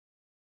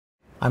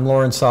I'm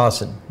Lorne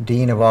Sossin,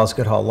 Dean of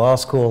Osgoode Hall Law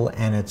School,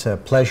 and it's a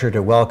pleasure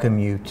to welcome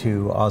you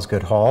to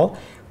Osgoode Hall.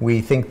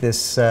 We think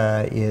this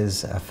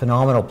is a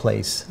phenomenal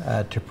place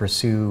to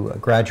pursue a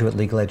graduate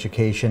legal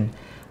education,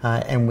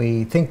 and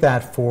we think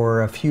that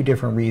for a few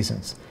different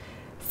reasons.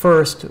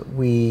 First,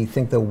 we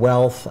think the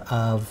wealth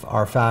of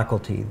our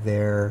faculty,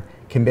 their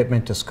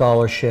commitment to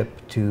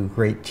scholarship, to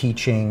great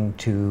teaching,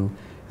 to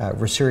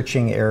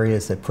researching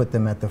areas that put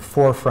them at the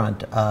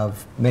forefront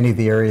of many of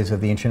the areas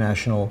of the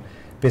international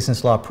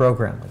business law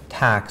program, like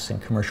tax and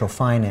commercial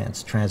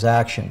finance,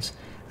 transactions,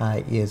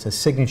 is a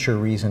signature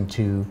reason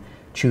to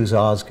choose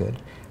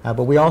Osgoode.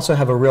 But we also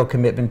have a real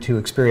commitment to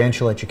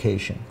experiential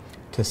education,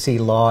 to see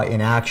law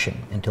in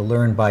action and to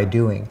learn by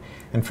doing.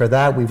 And for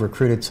that, we've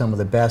recruited some of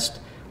the best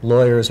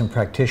lawyers and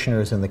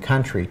practitioners in the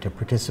country to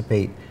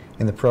participate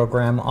in the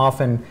program,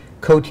 often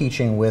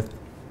co-teaching with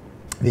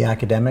the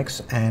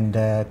academics and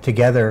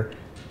together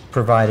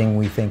providing,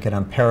 we think, an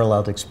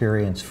unparalleled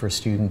experience for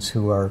students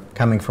who are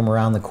coming from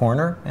around the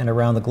corner and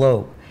around the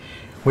globe.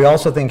 We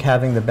also think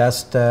having the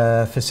best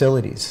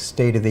facilities,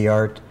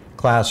 state-of-the-art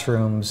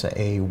classrooms,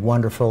 a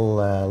wonderful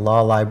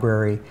law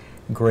library,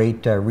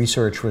 great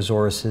research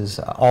resources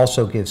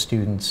also give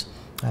students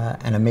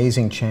an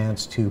amazing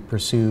chance to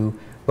pursue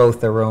both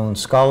their own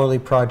scholarly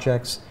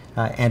projects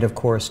and, of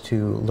course,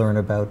 to learn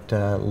about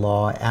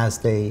law as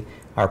they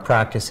are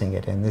practicing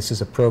it. And this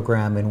is a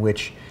program in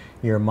which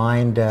your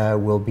mind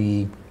will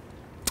be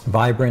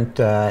vibrant,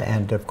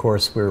 and of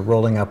course we're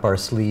rolling up our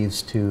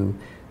sleeves to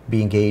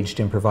be engaged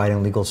in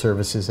providing legal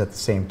services at the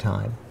same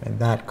time. And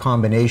that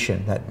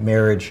combination, that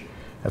marriage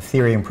of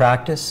theory and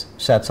practice,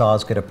 sets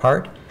Osgoode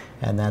apart,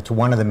 and that's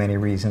one of the many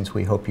reasons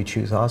we hope you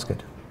choose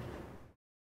Osgoode.